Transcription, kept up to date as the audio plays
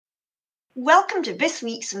Welcome to this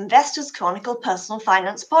week's Investors Chronicle Personal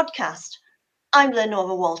Finance Podcast. I'm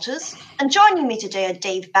Leonora Walters, and joining me today are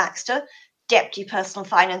Dave Baxter, Deputy Personal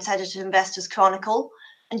Finance Editor of Investors Chronicle,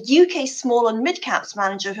 and UK Small and Mid-Caps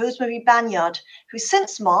Manager Rosemary Banyard, who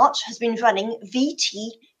since March has been running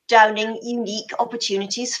VT Downing Unique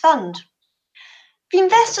Opportunities Fund. The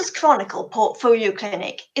Investors Chronicle Portfolio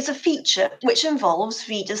Clinic is a feature which involves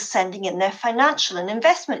readers sending in their financial and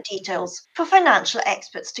investment details for financial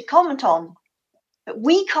experts to comment on. But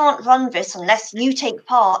we can't run this unless you take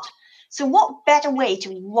part. So what better way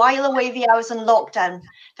to while away the hours in lockdown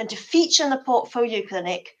than to feature in the Portfolio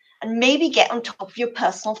Clinic and maybe get on top of your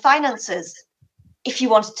personal finances? If you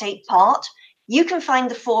want to take part, you can find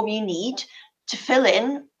the form you need to fill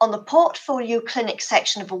in on the Portfolio Clinic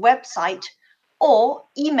section of a website, or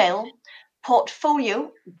email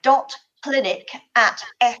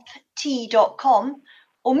portfolio.clinic@ft.com,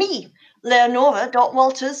 or me,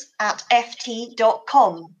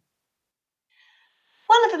 leonora.walters@ft.com.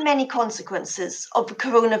 One of the many consequences of the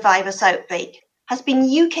coronavirus outbreak has been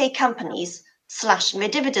UK companies slashing their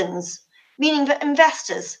dividends, meaning that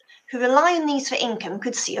investors who rely on these for income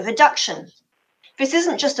could see a reduction. This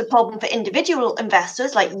isn't just a problem for individual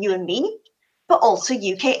investors like you and me, but also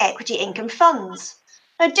UK equity income funds.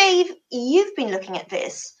 Now, Dave, you've been looking at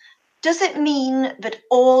this. Does it mean that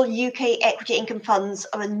all UK equity income funds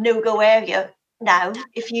are a no-go area now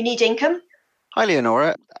if you need income? Hi,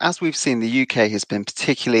 Leonora. As we've seen, the UK has been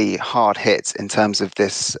particularly hard hit in terms of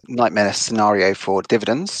this nightmare scenario for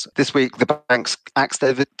dividends. This week, the banks axed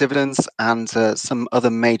their dividends, and some other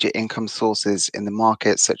major income sources in the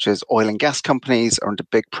market, such as oil and gas companies, are under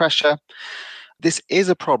big pressure. This is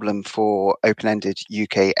a problem for open-ended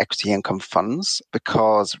UK equity income funds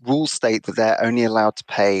because rules state that they're only allowed to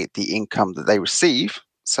pay the income that they receive.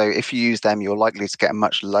 So if you use them, you're likely to get a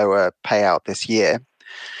much lower payout this year.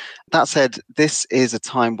 That said, this is a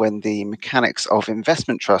time when the mechanics of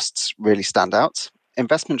investment trusts really stand out.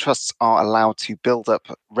 Investment trusts are allowed to build up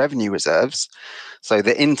revenue reserves so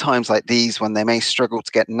that in times like these, when they may struggle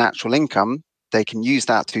to get natural income, they can use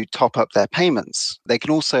that to top up their payments. They can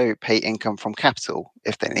also pay income from capital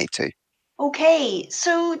if they need to. Okay,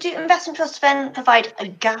 so do investment trusts then provide a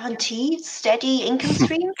guaranteed, steady income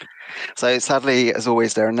stream? So sadly, as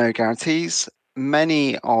always, there are no guarantees.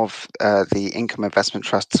 Many of the income investment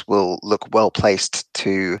trusts will look well placed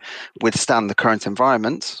to withstand the current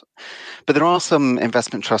environment. But there are some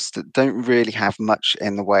investment trusts that don't really have much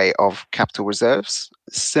in the way of capital reserves.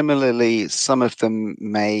 Similarly, some of them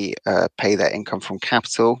may pay their income from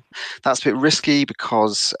capital. That's a bit risky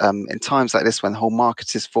because in times like this, when the whole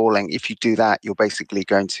market is falling, if you do that, you're basically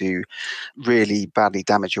going to really badly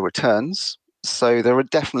damage your returns. So there are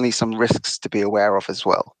definitely some risks to be aware of as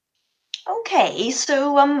well. Okay,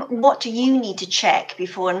 so what do you need to check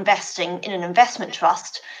before investing in an investment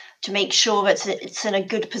trust to make sure that it's in a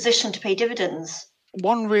good position to pay dividends?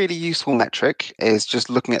 One really useful metric is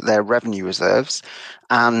just looking at their revenue reserves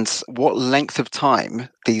and what length of time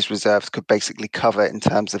these reserves could basically cover in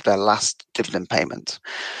terms of their last dividend payment.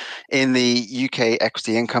 In the UK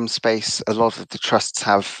equity income space, a lot of the trusts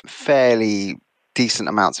have fairly decent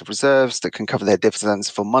amounts of reserves that can cover their dividends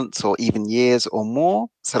for months or even years or more.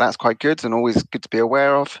 So that's quite good and always good to be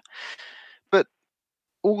aware of. But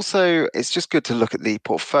also, it's just good to look at the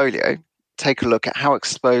portfolio, take a look at how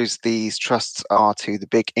exposed these trusts are to the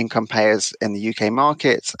big income payers in the UK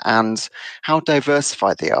market and how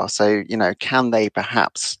diversified they are. So, can they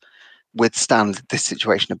perhaps withstand this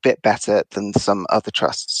situation a bit better than some other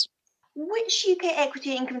trusts? Which UK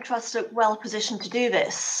equity income trusts are well positioned to do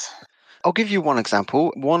this? I'll give you one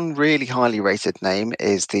example. One really highly rated name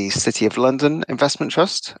is the City of London Investment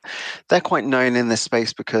Trust. They're quite known in this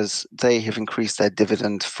space because they have increased their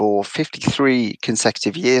dividend for 53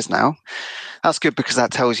 consecutive years now. That's good because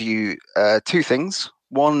that tells you two things.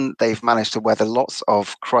 One, they've managed to weather lots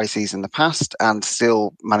of crises in the past and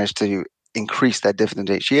still managed to increase their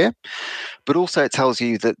dividend each year. But also it tells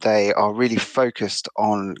you that they are really focused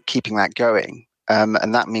on keeping that going.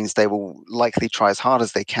 And that means they will likely try as hard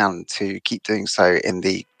as they can to keep doing so in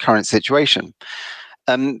the current situation.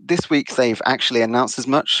 This week, they've actually announced as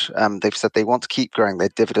much. They've said they want to keep growing their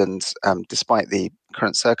dividends despite the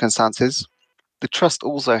current circumstances. The trust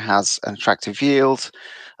also has an attractive yield.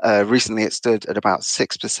 Recently, it stood at about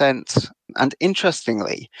 6%. And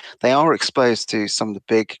interestingly, they are exposed to some of the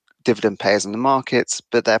big dividend payers in the markets,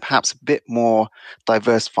 but they're perhaps a bit more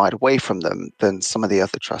diversified away from them than some of the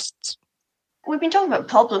other trusts. We've been talking about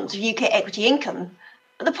problems of UK equity income,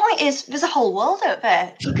 but the point is there's a whole world out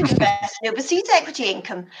there. You can invest in overseas equity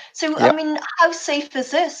income. So, Yep. I mean, how safe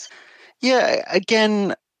is this? Yeah,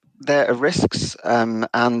 again, there are risks,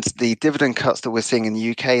 and the dividend cuts that we're seeing in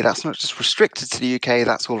the UK, that's not just restricted to the UK,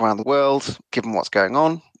 that's all around the world, given what's going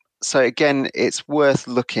on. So again, it's worth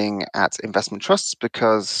looking at investment trusts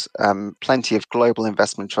because plenty of global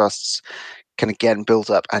investment trusts can again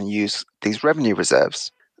build up and use these revenue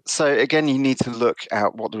reserves. So again, you need to look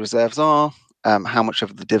at what the reserves are, how much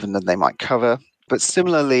of the dividend they might cover. But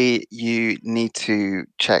similarly, you need to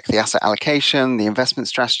check the asset allocation, the investment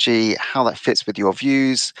strategy, how that fits with your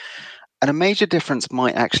views. And a major difference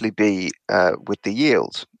might actually be with the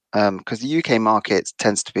yield, because the UK market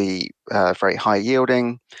tends to be very high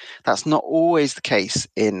yielding. That's not always the case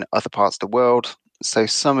in other parts of the world. So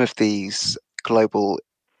some of these global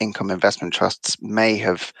income investment trusts may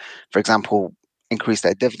have, for example, increased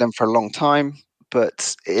their dividend for a long time,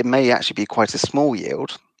 but it may actually be quite a small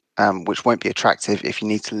yield, which won't be attractive if you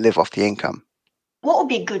need to live off the income. What would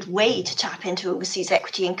be a good way to tap into overseas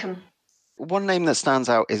equity income? One name that stands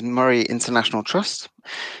out is Murray International Trust.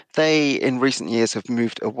 They, in recent years, have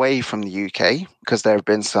moved away from the UK because there have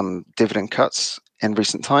been some dividend cuts in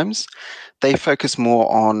recent times. They focus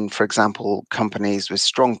more on, for example, companies with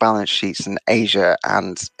strong balance sheets in Asia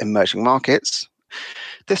and emerging markets.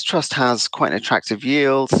 This trust has quite an attractive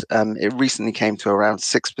yield. It recently came to around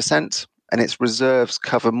 6%, and its reserves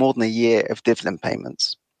cover more than a year of dividend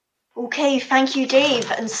payments. Okay, thank you, Dave.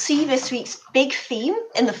 And see this week's big theme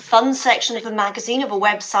in the fun section of the magazine of a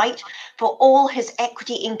website for all his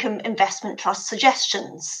equity income investment trust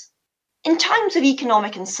suggestions. In times of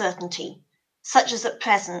economic uncertainty, such as at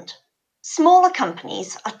present, smaller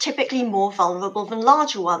companies are typically more vulnerable than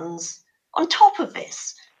larger ones. On top of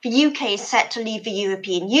this, the UK is set to leave the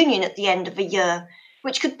European Union at the end of the year,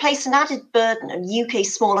 which could place an added burden on UK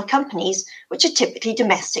smaller companies, which are typically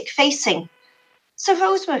domestic facing. So,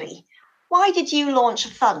 Rosemary, why did you launch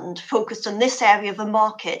a fund focused on this area of the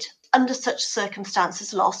market under such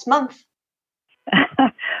circumstances last month?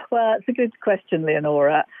 Well, it's a good question,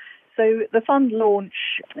 Leonora. So the fund launch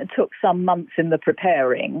took some months in the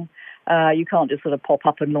preparing. You can't just sort of pop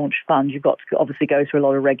up and launch a fund. You've got to obviously go through a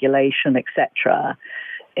lot of regulation, etc.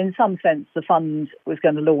 In some sense, the fund was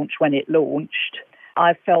going to launch when it launched.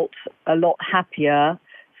 I felt a lot happier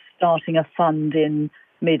starting a fund in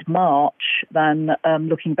mid-March than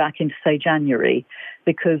looking back into, say, January,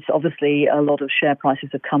 because obviously a lot of share prices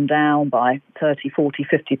have come down by 30, 40,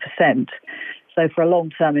 50%. So for a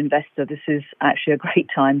long-term investor, this is actually a great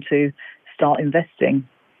time to start investing.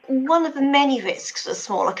 One of the many risks for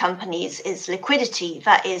smaller companies is liquidity,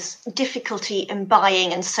 that is, difficulty in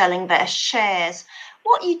buying and selling their shares.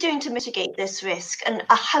 What are you doing to mitigate this risk, and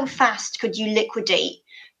how fast could you liquidate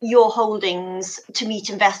your holdings to meet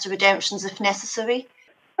investor redemptions if necessary?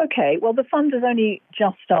 Okay, well, the fund has only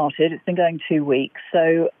just started. It's been going 2 weeks.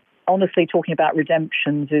 So honestly, talking about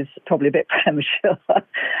redemptions is probably a bit premature.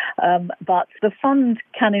 But the fund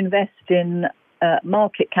can invest in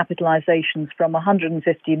market capitalizations from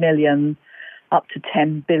 150 million up to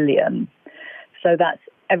 10 billion. So that's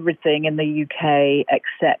everything in the UK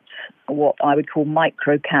except what I would call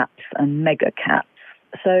micro caps and mega caps.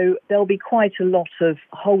 So there'll be quite a lot of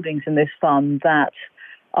holdings in this fund that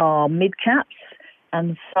are mid caps,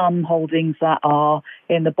 and some holdings that are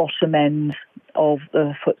in the bottom end of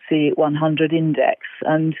the FTSE 100 index.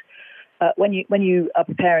 And when you are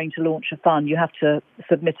preparing to launch a fund, you have to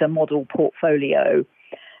submit a model portfolio.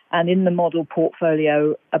 And in the model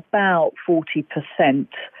portfolio, about 40%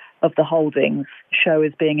 of the holdings show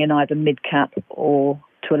as being in either mid-cap or,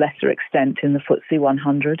 to a lesser extent, in the FTSE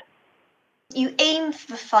 100. You aim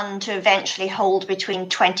for the fund to eventually hold between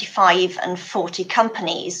 25 and 40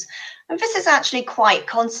 companies. And this is actually quite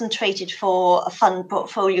concentrated for a fund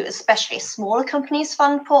portfolio, especially a smaller companies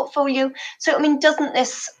fund portfolio. So, doesn't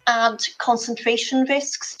this add concentration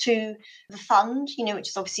risks to the fund, which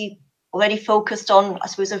is obviously already focused on, I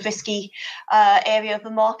suppose, a risky area of the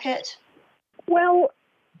market? Well,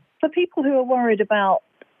 for people who are worried about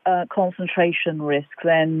concentration risk,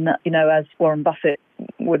 then, as Warren Buffett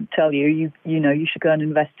would tell you, you should go and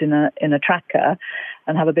invest in a tracker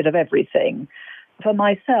and have a bit of everything. For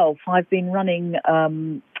myself, I've been running a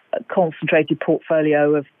concentrated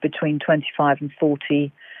portfolio of between 25 and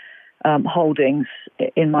 40 holdings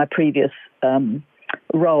in my previous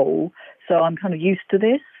role. So I'm kind of used to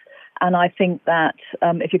this. And I think that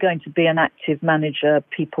if you're going to be an active manager,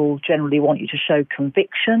 people generally want you to show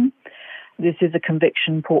conviction. This is a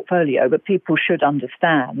conviction portfolio, but people should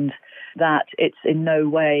understand that it's in no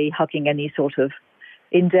way hugging any sort of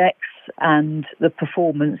index, and the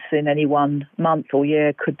performance in any 1 month or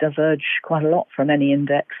year could diverge quite a lot from any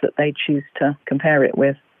index that they choose to compare it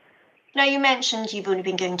with. Now, you mentioned you've only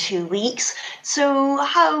been going 2 weeks. So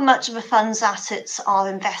how much of a fund's assets are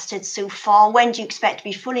invested so far? When do you expect to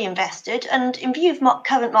be fully invested? And in view of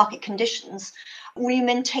current market conditions, will you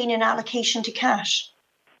maintain an allocation to cash?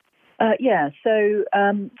 So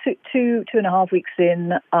 2.5 weeks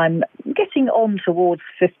in, I'm getting on towards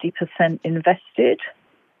 50% invested.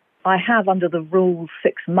 I have, under the rules,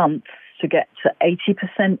 6 months to get to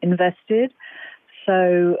 80% invested.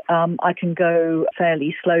 So I can go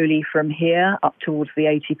fairly slowly from here up towards the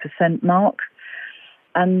 80% mark.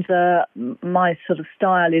 And my sort of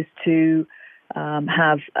style is to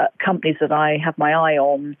have companies that I have my eye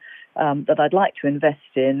on that I'd like to invest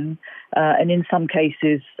in. And in some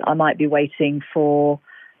cases, I might be waiting for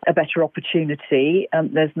a better opportunity.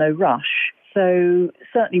 There's no rush. So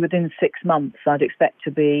certainly within 6 months, I'd expect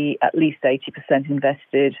to be at least 80%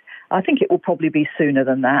 invested. I think it will probably be sooner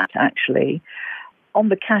than that, actually. On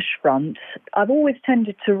the cash front, I've always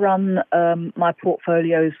tended to run my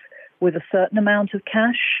portfolios with a certain amount of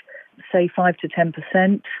cash, say 5 to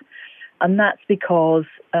 10%. And that's because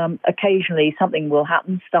occasionally something will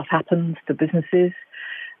happen, stuff happens to businesses,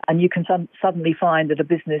 and you can suddenly find that a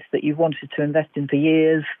business that you've wanted to invest in for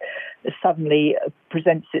years suddenly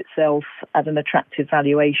presents itself at an attractive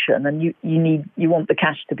valuation, and you want the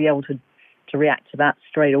cash to be able to react to that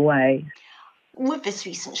straight away. With this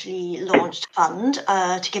recently launched fund,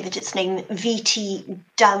 to give it its name, VT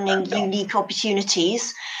Downing Unique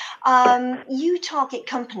Opportunities, you target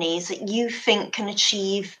companies that you think can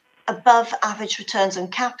achieve above average returns on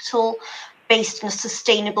capital based on a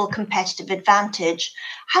sustainable competitive advantage.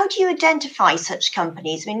 How do you identify such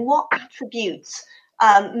companies? I mean, what attributes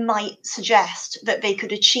might suggest that they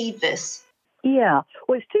could achieve this? Yeah,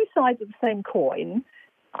 well, it's two sides of the same coin.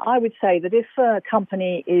 I would say that if a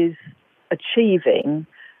company is achieving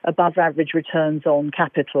above average returns on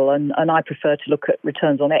capital, and I prefer to look at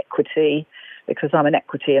returns on equity because I'm an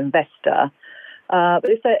equity investor, but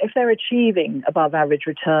if they're achieving above average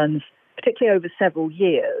returns, particularly over several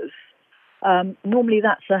years, normally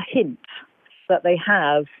that's a hint that they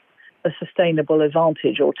have a sustainable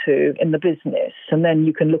advantage or two in the business, and then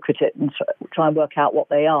you can look at it and try and work out what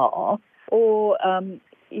they are. Or,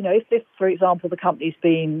 if, for example, the company's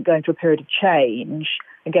been going through a period of change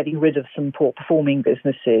and getting rid of some poor performing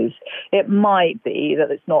businesses, it might be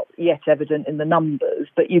that it's not yet evident in the numbers,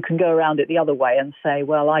 but you can go around it the other way and say,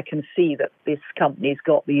 well, I can see that this company's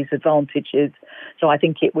got these advantages, so I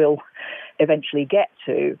think it will eventually get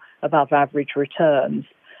to above average returns.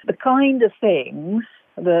 The kind of things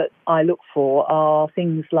that I look for are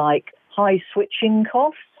things like high switching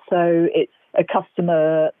costs. So it's a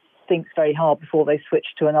customer thinks very hard before they switch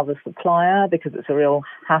to another supplier because it's a real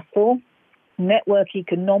hassle. Network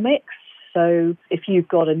economics. So if you've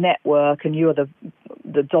got a network and you're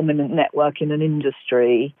the dominant network in an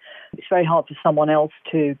industry, it's very hard for someone else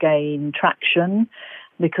to gain traction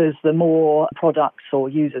because the more products or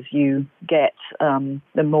users you get,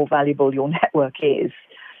 the more valuable your network is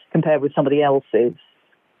compared with somebody else's.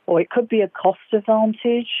 Or it could be a cost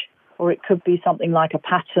advantage, or it could be something like a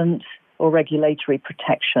patent or regulatory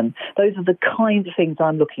protection. Those are the kinds of things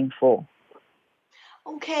I'm looking for.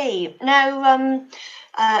 Okay, now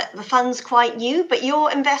the fund's quite new, but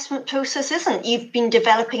your investment process isn't. You've been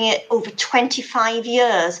developing it over 25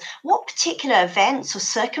 years. What particular events or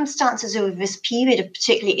circumstances over this period have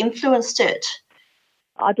particularly influenced it?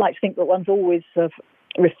 I'd like to think that one's always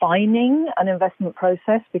refining an investment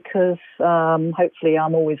process because hopefully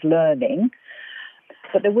I'm always learning.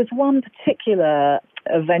 But there was one particular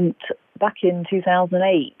event back in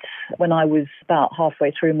 2008 when I was about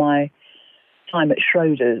halfway through my time at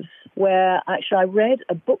Schroders, where actually I read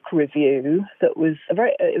a book review that was a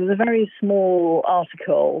very small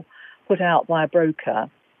article put out by a broker,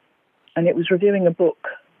 and it was reviewing a book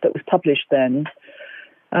that was published then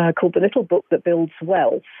called The Little Book That Builds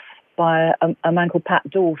Wealth by a man called Pat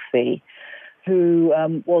Dorsey, who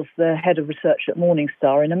was the head of research at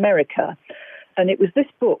Morningstar in America. And it was this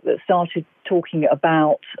book that started talking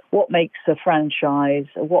about what makes a franchise,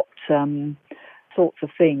 what sorts of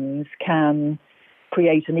things can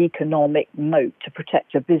create an economic moat to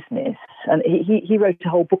protect a business. And he wrote a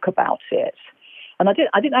whole book about it. And I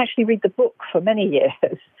didn't actually read the book for many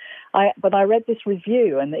years, but I read this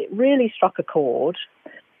review and it really struck a chord.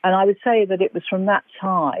 And I would say that it was from that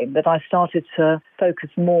time that I started to focus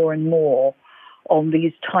more and more on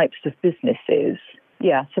these types of businesses.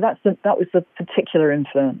 Yeah, so that was the particular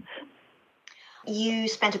influence. You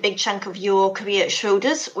spent a big chunk of your career at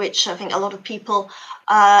Schroders, which I think a lot of people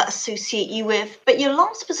associate you with. But your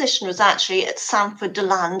last position was actually at Sanford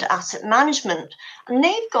DeLand Asset Management. And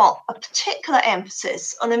they've got a particular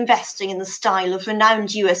emphasis on investing in the style of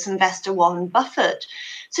renowned US investor Warren Buffett.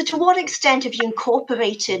 So to what extent have you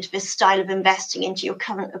incorporated this style of investing into your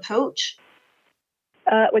current approach?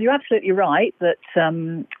 Well, you're absolutely right that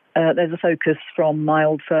there's a focus from my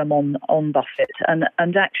old firm on Buffett.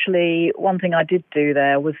 And actually, one thing I did do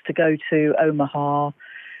there was to go to Omaha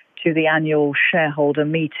to the annual shareholder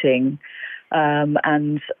meeting.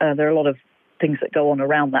 And there are a lot of things that go on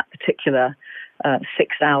around that particular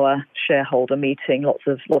 6-hour shareholder meeting, lots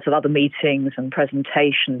of other meetings and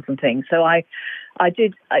presentations and things. So I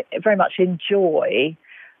very much enjoy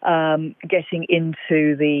getting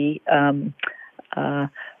into the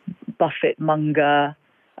Buffett Munger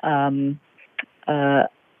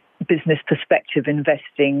business perspective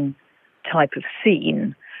investing type of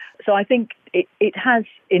scene. So I think it has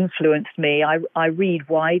influenced me. I read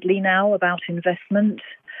widely now about investment.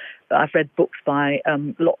 I've read books by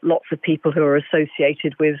lots of people who are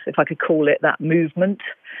associated with, if I could call it, that movement.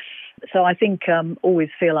 So I think always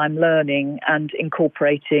feel I'm learning and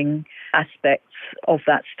incorporating aspects of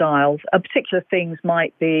that style. Particular things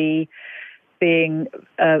might be being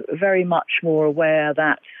very much more aware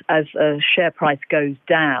that as a share price goes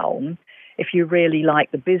down, if you really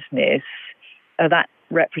like the business, that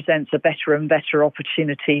represents a better and better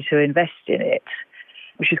opportunity to invest in it,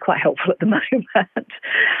 which is quite helpful at the moment.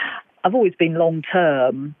 I've always been long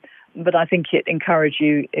term, but I think it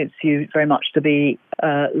encourages you very much to be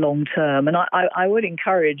long term. And I would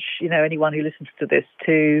encourage anyone who listens to this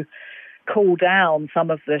to call down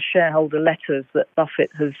some of the shareholder letters that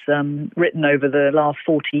Buffett has written over the last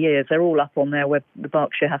 40 years. They're all up on the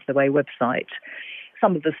Berkshire Hathaway website.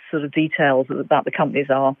 Some of the sort of details about the companies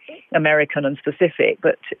are American and specific,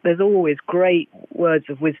 but there's always great words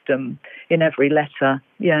of wisdom in every letter.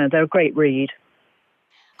 Yeah, they're a great read.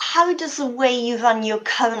 How does the way you run your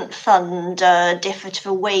current fund differ to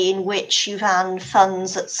the way in which you ran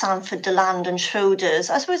funds at Sanford DeLand and Schroders?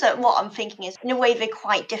 I suppose that what I'm thinking is, in a way, they're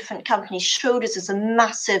quite different companies. Schroders is a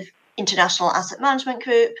massive international asset management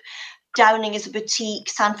group. Downing is a boutique.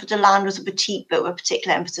 Sanford DeLand was a boutique, but with a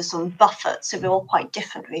particular emphasis on Buffett. So they're all quite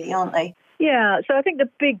different, really, aren't they? Yeah, so I think the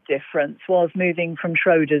big difference was moving from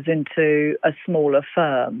Schroders into a smaller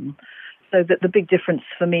firm. So that the big difference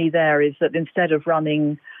for me there is that instead of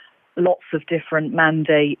running lots of different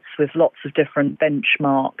mandates with lots of different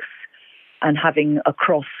benchmarks and having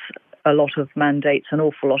across a lot of mandates an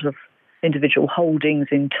awful lot of individual holdings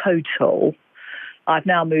in total, I've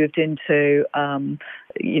now moved into,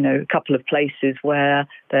 a couple of places where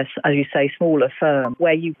there's, as you say, smaller firms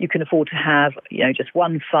where you can afford to have, just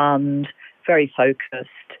one fund, very focused,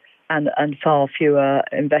 and far fewer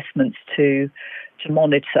investments to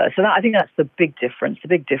monitor. So I think that's the big difference. The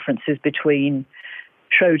big difference is between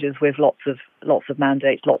Schroders with lots of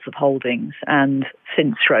mandates, lots of holdings, and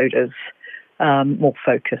since Schroders, more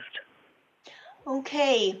focused.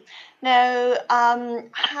 Okay. Now,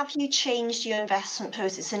 have you changed your investment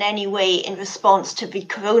process in any way in response to the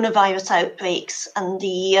coronavirus outbreaks and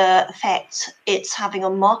the effect it's having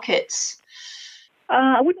on markets?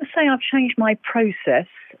 I wouldn't say I've changed my process.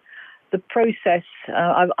 The process,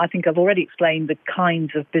 I think I've already explained the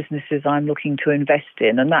kinds of businesses I'm looking to invest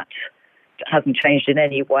in, and that hasn't changed in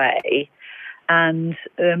any way. And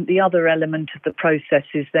the other element of the process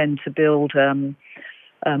is then to build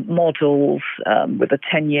models with a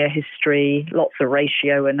 10-year history, lots of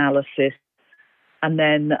ratio analysis, and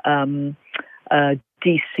then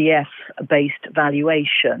DCF-based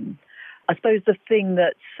valuation. I suppose the thing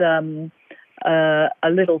that's a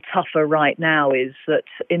little tougher right now is that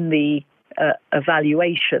in the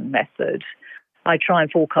evaluation method, I try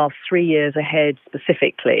and forecast 3 years ahead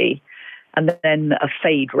specifically, and then a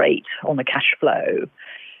fade rate on the cash flow.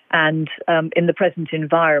 And in the present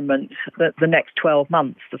environment, the next 12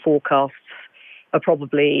 months, the forecasts are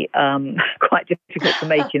probably quite difficult to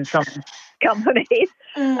make in some companies.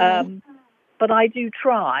 But I do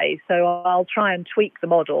try. So I'll try and tweak the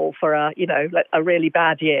model for a really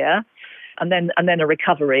bad year, and then a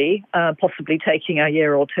recovery, possibly taking a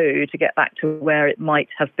year or two to get back to where it might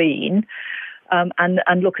have been,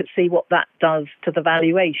 and look at see what that does to the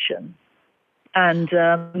valuation.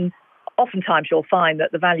 And oftentimes you'll find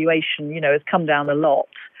that the valuation, has come down a lot,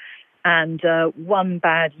 and one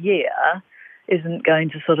bad year isn't going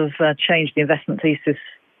to sort of change the investment thesis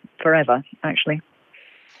forever, actually.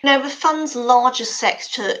 Now, the fund's largest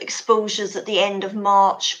sector exposures at the end of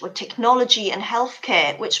March were technology and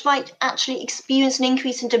healthcare, which might actually experience an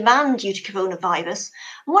increase in demand due to coronavirus.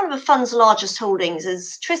 And one of the fund's largest holdings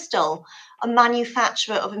is Tristel, a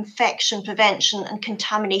manufacturer of infection prevention and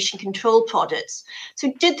contamination control products.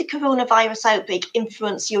 So did the coronavirus outbreak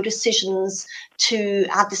influence your decisions to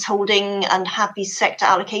add this holding and have these sector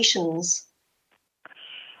allocations?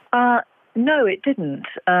 No, it didn't.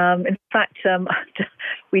 In fact,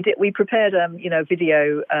 we prepared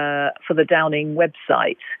video for the Downing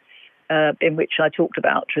website in which I talked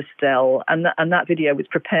about Tristel, and that video was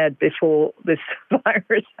prepared before this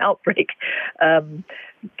virus outbreak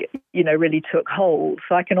really took hold.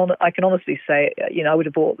 So I can honestly say, I would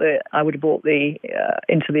have bought the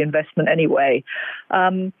into the investment anyway.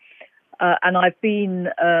 And I've been,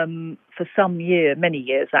 for many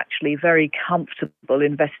years actually, very comfortable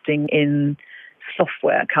investing in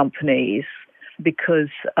software companies because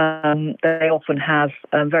they often have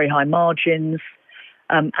very high margins,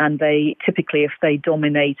 and they typically, if they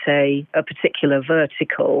dominate a particular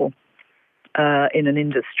vertical in an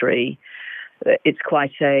industry, it's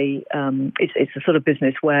quite it's a sort of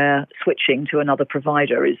business where switching to another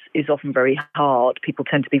provider is often very hard.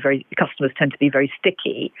 Customers tend to be very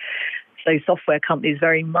sticky. So software companies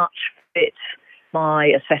very much fit my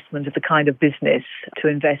assessment of the kind of business to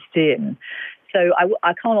invest in. So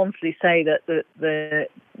I can't honestly say that the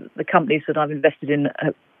companies that I've invested in,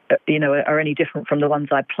 are any different from the ones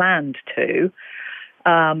I planned to.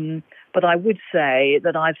 But I would say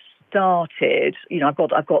that I've started.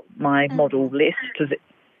 I've got my model list,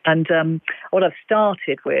 and what I've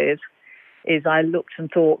started with is I looked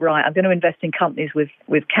and thought, right, I'm going to invest in companies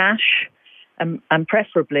with cash, and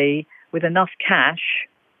preferably with enough cash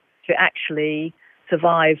to actually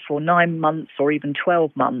survive for 9 months or even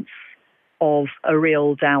 12 months of a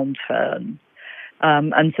real downturn.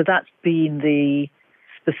 And so that's been the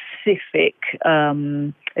specific,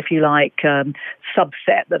 if you like,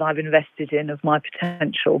 subset that I've invested in of my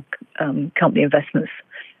potential company investments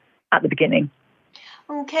at the beginning.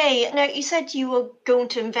 Okay, now you said you were going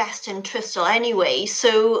to invest in Tristel anyway,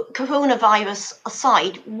 so coronavirus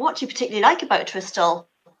aside, what do you particularly like about Tristel?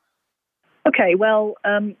 Okay, well,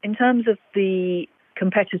 in terms of the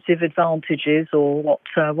competitive advantages, or what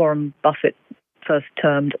Warren Buffett first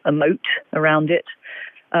termed a moat around it,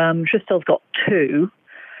 Tristel's got two.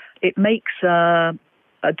 It makes a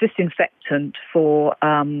disinfectant for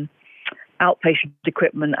outpatient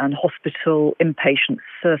equipment and hospital inpatient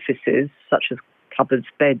surfaces, such as cupboards,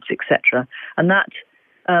 beds, etc. And that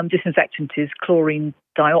disinfectant is chlorine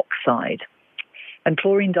dioxide. And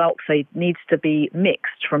chlorine dioxide needs to be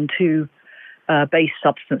mixed from two base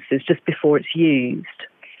substances just before it's used.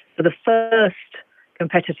 So the first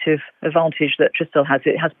competitive advantage that Tristel has,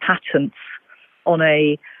 it has patents on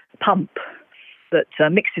a pump that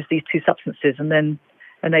mixes these two substances and then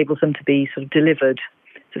enables them to be sort of delivered.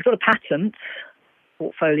 So it's got a patent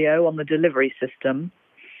portfolio on the delivery system.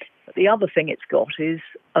 But the other thing it's got is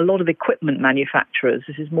a lot of equipment manufacturers,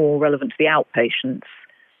 this is more relevant to the outpatients,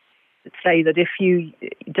 that say that if you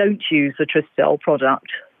don't use the Tristel product,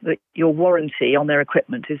 that your warranty on their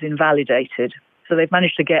equipment is invalidated. So they've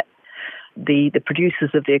managed to get the producers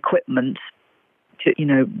of the equipment to,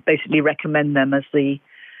 basically recommend them as the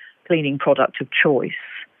cleaning product of choice.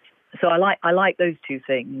 So I like those two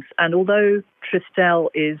things. And although Tristel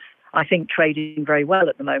is, I think, trading very well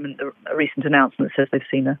at the moment, a recent announcement says they've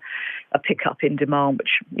seen a pickup in demand,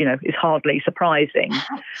 which is hardly surprising.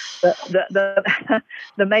 But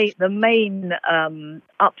the main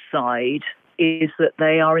upside is that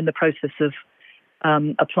they are in the process of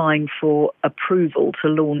applying for approval to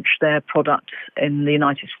launch their product in the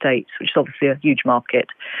United States, which is obviously a huge market.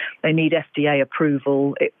 They need FDA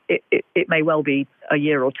approval. It may well be a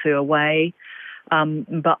year or two away,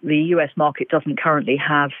 but the US market doesn't currently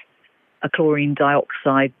have a chlorine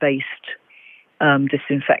dioxide-based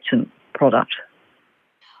disinfectant product.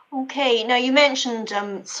 Okay, now you mentioned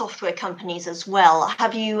software companies as well.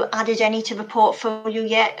 Have you added any to the portfolio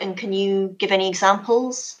yet, and can you give any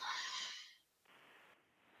examples?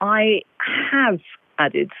 I have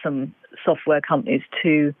added some software companies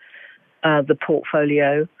to the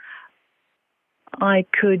portfolio. I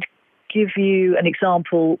could give you an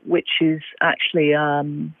example, which is actually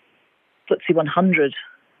FTSE 100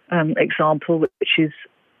 example, which is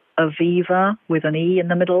Aviva with an E in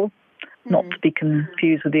the middle, not to be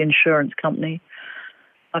confused with the insurance company.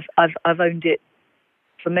 I've owned it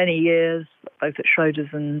for many years, both at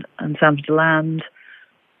Schroders and Sanford Land.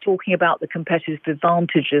 Talking about the competitive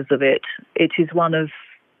advantages of it, it is one of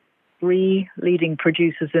 3 leading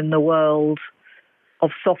producers in the world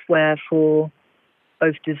of software for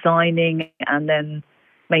both designing and then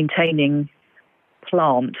maintaining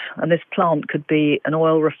plant. And this plant could be an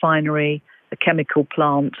oil refinery, a chemical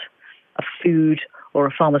plant, a food or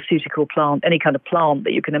a pharmaceutical plant, any kind of plant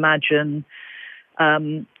that you can imagine.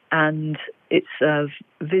 And it's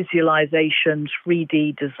visualization,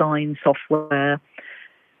 3D design software.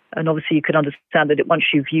 And obviously you can understand that once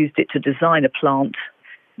you've used it to design a plant,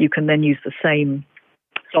 you can then use the same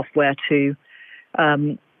software to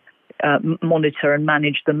monitor and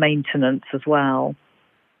manage the maintenance as well.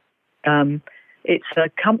 It's a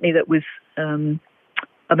company that was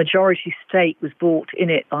a majority stake was bought in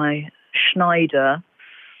it by Schneider,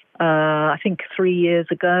 I think 3 years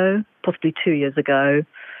ago, possibly 2 years ago.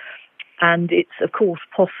 And it's, of course,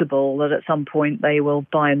 possible that at some point they will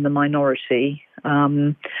buy in the minority.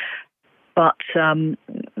 But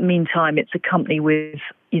meantime, it's a company with,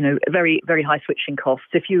 very, very high switching costs.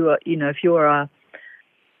 If you're a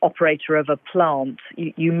operator of a plant,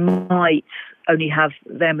 you might only have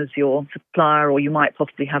them as your supplier, or you might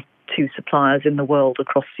possibly have 2 suppliers in the world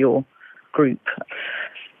across your group.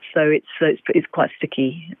 So it's quite a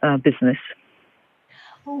sticky business.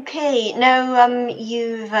 Okay, now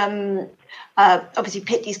you've obviously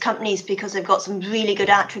picked these companies because they've got some really good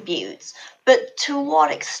attributes, but to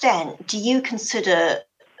what extent do you consider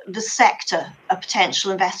the sector a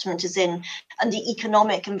potential investment is in and the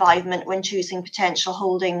economic environment when choosing potential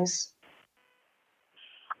holdings?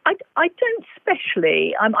 I don't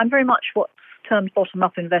especially. I'm very much what's termed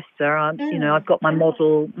bottom-up investor. I've got my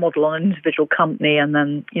model on an individual company, and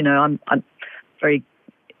then I'm very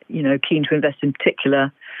keen to invest in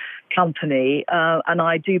particular company, and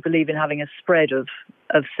I do believe in having a spread of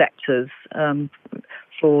sectors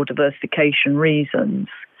for diversification reasons.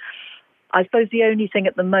 I suppose the only thing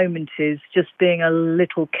at the moment is just being a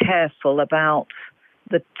little careful about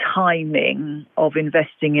the timing of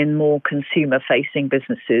investing in more consumer-facing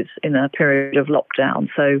businesses in a period of lockdown.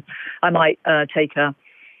 So I might take a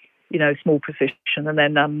small position and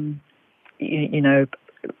then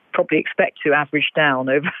probably expect to average down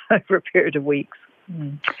over a period of weeks.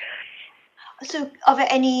 So are there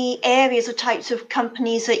any areas or types of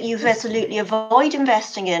companies that you resolutely avoid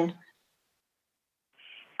investing in?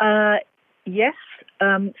 Yes.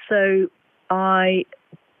 So I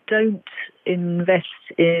don't invest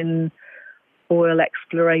in oil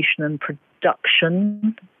exploration and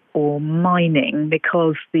production or mining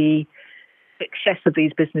because the success of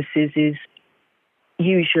these businesses is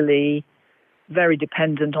usually very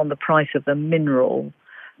dependent on the price of the mineral,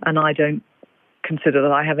 and I don't consider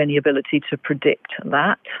that I have any ability to predict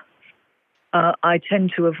that. I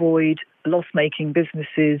tend to avoid loss-making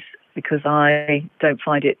businesses because I don't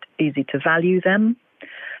find it easy to value them,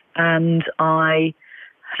 and I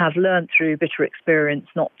have learned through bitter experience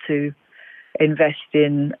not to invest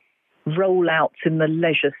in rollouts in the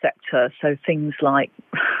leisure sector, so things like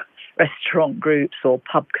restaurant groups or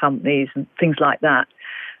pub companies and things like that.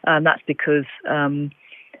 And that's because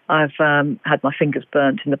I've had my fingers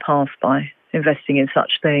burnt in the past by investing in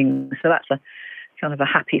such things. So that's a kind of a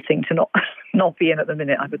happy thing to not be in at the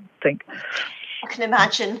minute, I would think. I can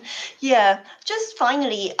imagine. Yeah. Just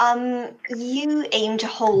finally, you aim to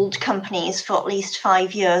hold companies for at least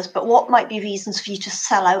 5 years, but what might be reasons for you to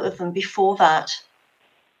sell out of them before that?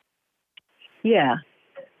 Yeah.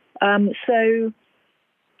 So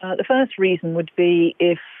the first reason would be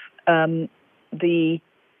if the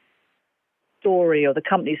story or the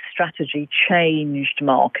company's strategy changed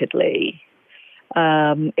markedly.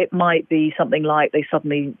 It might be something like they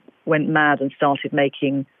suddenly went mad and started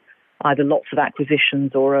making either lots of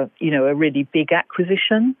acquisitions or a really big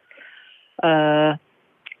acquisition,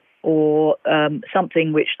 or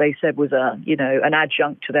something which they said was an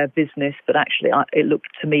adjunct to their business, but actually it looked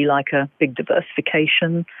to me like a big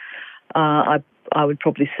diversification. I would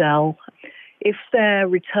probably sell. If their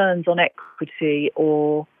returns on equity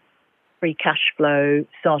or free cash flow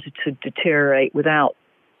started to deteriorate without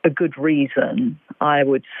a good reason, I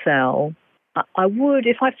would sell. I would,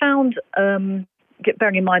 if I found,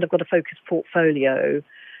 bearing in mind I've got a focused portfolio,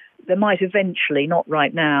 there might eventually, not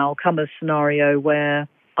right now, come a scenario where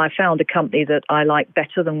I found a company that I like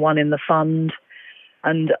better than one in the fund,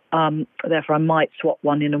 and therefore I might swap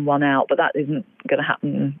one in and one out, but that isn't going to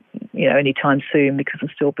happen, anytime soon because I'm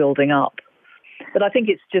still building up. But I think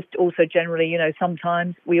it's just also generally,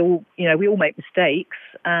 sometimes we all make mistakes,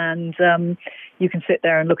 and you can sit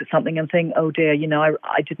there and look at something and think, oh dear,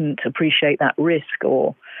 I didn't appreciate that risk,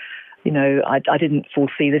 or, I didn't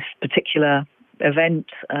foresee this particular event,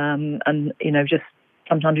 and just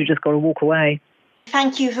sometimes you just got to walk away.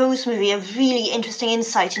 Thank you, Rosemary. A really interesting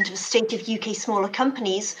insight into the state of UK smaller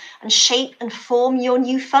companies and shape and form your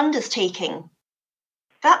new fund is taking.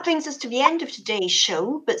 That brings us to the end of today's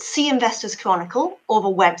show, but see Investors Chronicle or the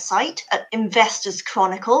website at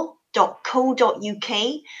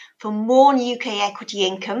investorschronicle.co.uk for more on UK equity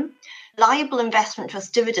income, reliable investment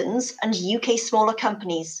trust dividends, and UK smaller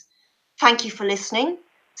companies. Thank you for listening,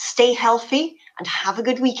 stay healthy, and have a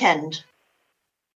good weekend.